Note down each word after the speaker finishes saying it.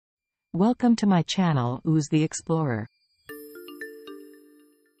Welcome to my channel, Ooze the Explorer.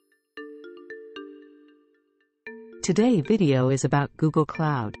 Today video is about Google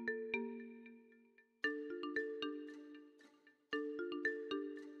Cloud.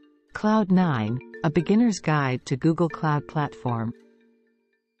 Cloud 9, a beginner's guide to Google Cloud Platform.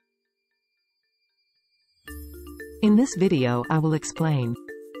 In this video I will explain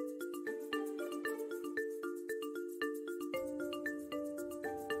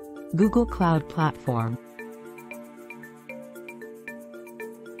Google Cloud Platform.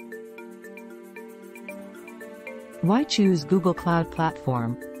 Why choose Google Cloud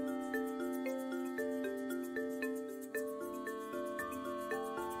Platform?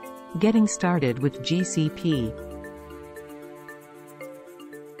 Getting started with GCP.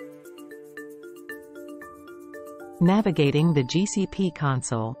 Navigating the GCP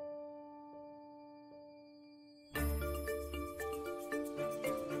console.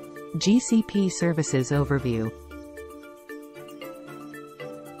 GCP Services Overview.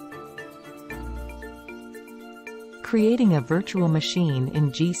 Creating a virtual machine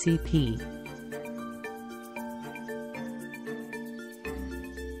in GCP.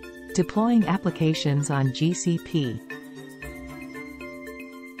 Deploying applications on GCP.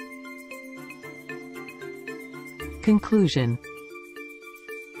 Conclusion.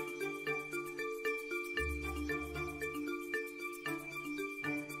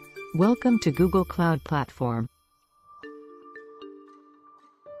 Welcome to Google Cloud Platform.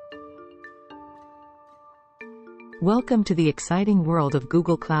 Welcome to the exciting world of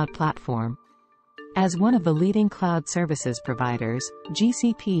Google Cloud Platform. As one of the leading cloud services providers,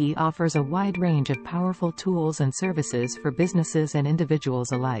 GCP offers a wide range of powerful tools and services for businesses and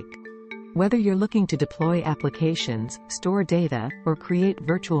individuals alike. Whether you're looking to deploy applications, store data, or create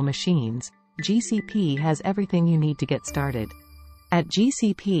virtual machines, GCP has everything you need to get started. At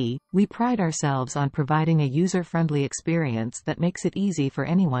GCP, we pride ourselves on providing a user-friendly experience that makes it easy for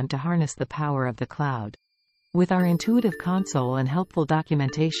anyone to harness the power of the cloud. With our intuitive console and helpful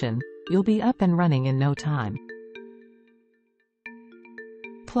documentation, you'll be up and running in no time.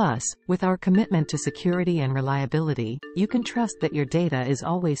 Plus, with our commitment to security and reliability, you can trust that your data is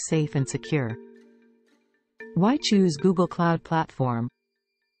always safe and secure. Why choose Google Cloud Platform?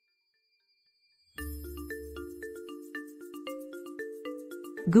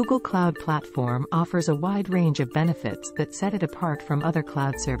 Google Cloud Platform offers a wide range of benefits that set it apart from other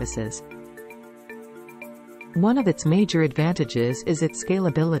cloud services. One of its major advantages is its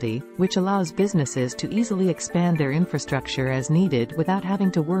scalability, which allows businesses to easily expand their infrastructure as needed without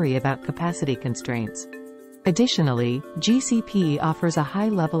having to worry about capacity constraints. Additionally, GCP offers a high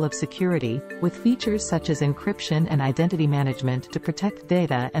level of security, with features such as encryption and identity management to protect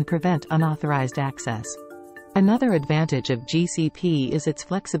data and prevent unauthorized access. Another advantage of GCP is its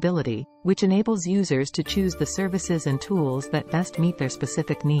flexibility, which enables users to choose the services and tools that best meet their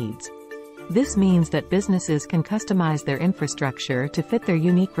specific needs. This means that businesses can customize their infrastructure to fit their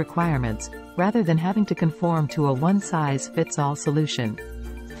unique requirements, rather than having to conform to a one-size-fits-all solution.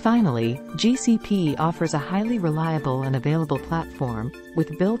 Finally, GCP offers a highly reliable and available platform,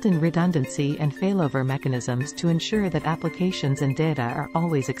 with built-in redundancy and failover mechanisms to ensure that applications and data are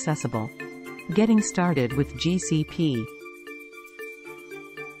always accessible. Getting started with GCP.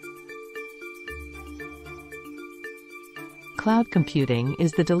 Cloud computing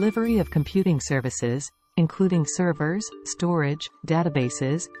is the delivery of computing services, including servers, storage,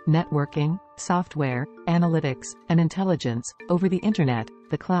 databases, networking, software, analytics, and intelligence, over the Internet,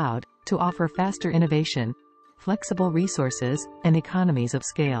 the cloud, to offer faster innovation, flexible resources, and economies of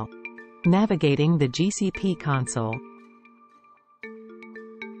scale. Navigating the GCP console.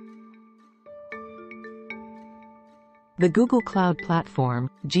 The Google Cloud Platform,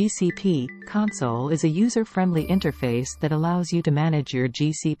 GCP, console is a user-friendly interface that allows you to manage your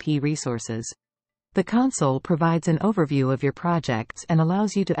GCP resources. The console provides an overview of your projects and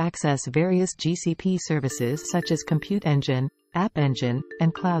allows you to access various GCP services such as Compute Engine, App Engine,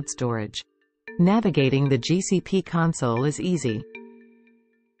 and Cloud Storage. Navigating the GCP console is easy.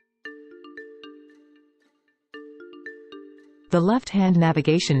 The left-hand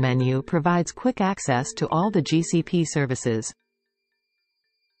navigation menu provides quick access to all the GCP services.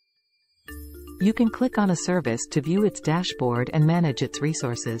 You can click on a service to view its dashboard and manage its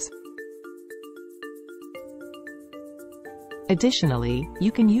resources. Additionally,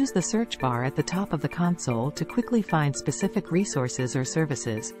 you can use the search bar at the top of the console to quickly find specific resources or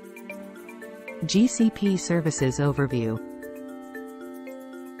services. GCP Services Overview.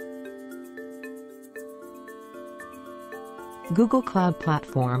 Google Cloud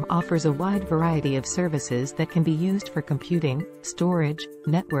Platform offers a wide variety of services that can be used for computing, storage,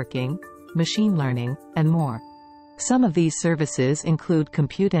 networking, machine learning, and more. Some of these services include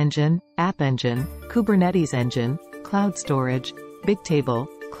Compute Engine, App Engine, Kubernetes Engine, Cloud Storage, Bigtable,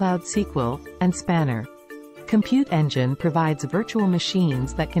 Cloud SQL, and Spanner. Compute Engine provides virtual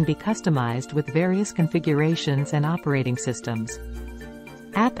machines that can be customized with various configurations and operating systems.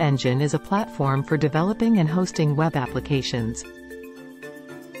 App Engine is a platform for developing and hosting web applications.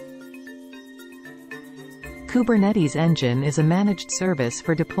 Kubernetes Engine is a managed service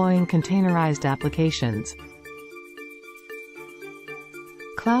for deploying containerized applications.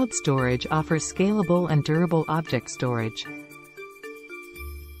 Cloud Storage offers scalable and durable object storage.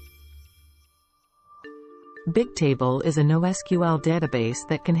 Bigtable is a NoSQL database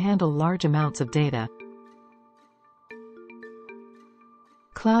that can handle large amounts of data.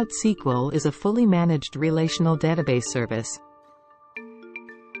 Cloud SQL is a fully managed relational database service.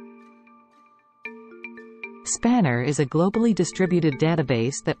 Spanner is a globally distributed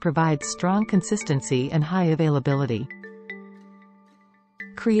database that provides strong consistency and high availability.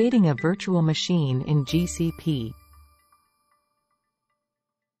 Creating a virtual machine in GCP.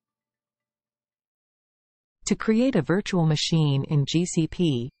 To create a virtual machine in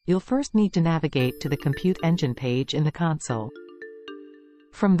GCP, you'll first need to navigate to the Compute Engine page in the console.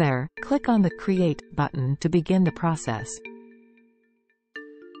 From there, click on the Create button to begin the process.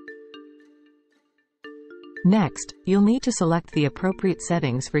 Next, you'll need to select the appropriate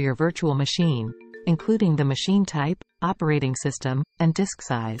settings for your virtual machine, including the machine type, operating system, and disk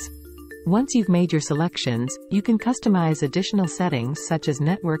size. Once you've made your selections, you can customize additional settings such as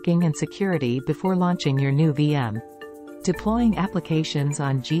networking and security before launching your new VM. Deploying applications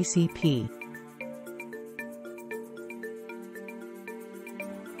on GCP.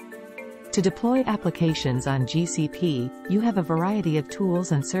 To deploy applications on GCP, you have a variety of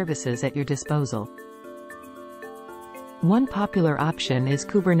tools and services at your disposal. One popular option is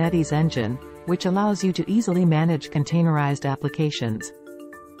Kubernetes Engine, which allows you to easily manage containerized applications.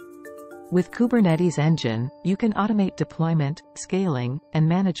 With Kubernetes Engine, you can automate deployment, scaling, and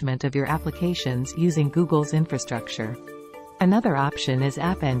management of your applications using Google's infrastructure. Another option is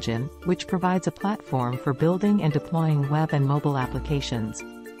App Engine, which provides a platform for building and deploying web and mobile applications.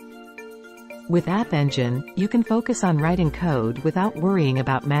 With App Engine, you can focus on writing code without worrying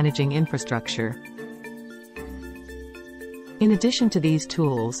about managing infrastructure. In addition to these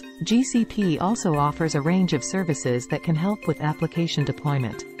tools, GCP also offers a range of services that can help with application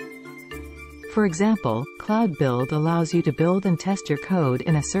deployment. For example, Cloud Build allows you to build and test your code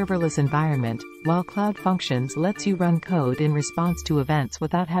in a serverless environment, while Cloud Functions lets you run code in response to events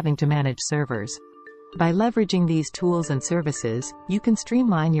without having to manage servers. By leveraging these tools and services, you can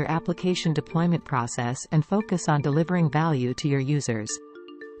streamline your application deployment process and focus on delivering value to your users.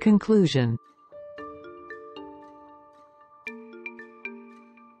 Conclusion.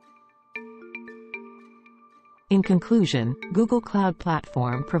 In conclusion, Google Cloud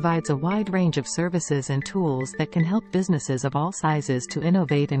Platform provides a wide range of services and tools that can help businesses of all sizes to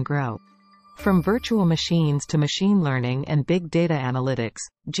innovate and grow. From virtual machines to machine learning and big data analytics,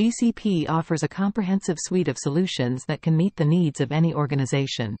 GCP offers a comprehensive suite of solutions that can meet the needs of any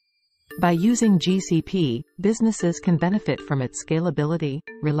organization. By using GCP, businesses can benefit from its scalability,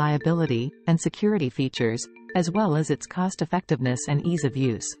 reliability, and security features, as well as its cost-effectiveness and ease of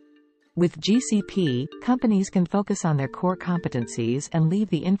use. With GCP, companies can focus on their core competencies and leave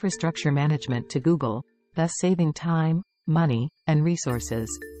the infrastructure management to Google, thus saving time, money, and resources.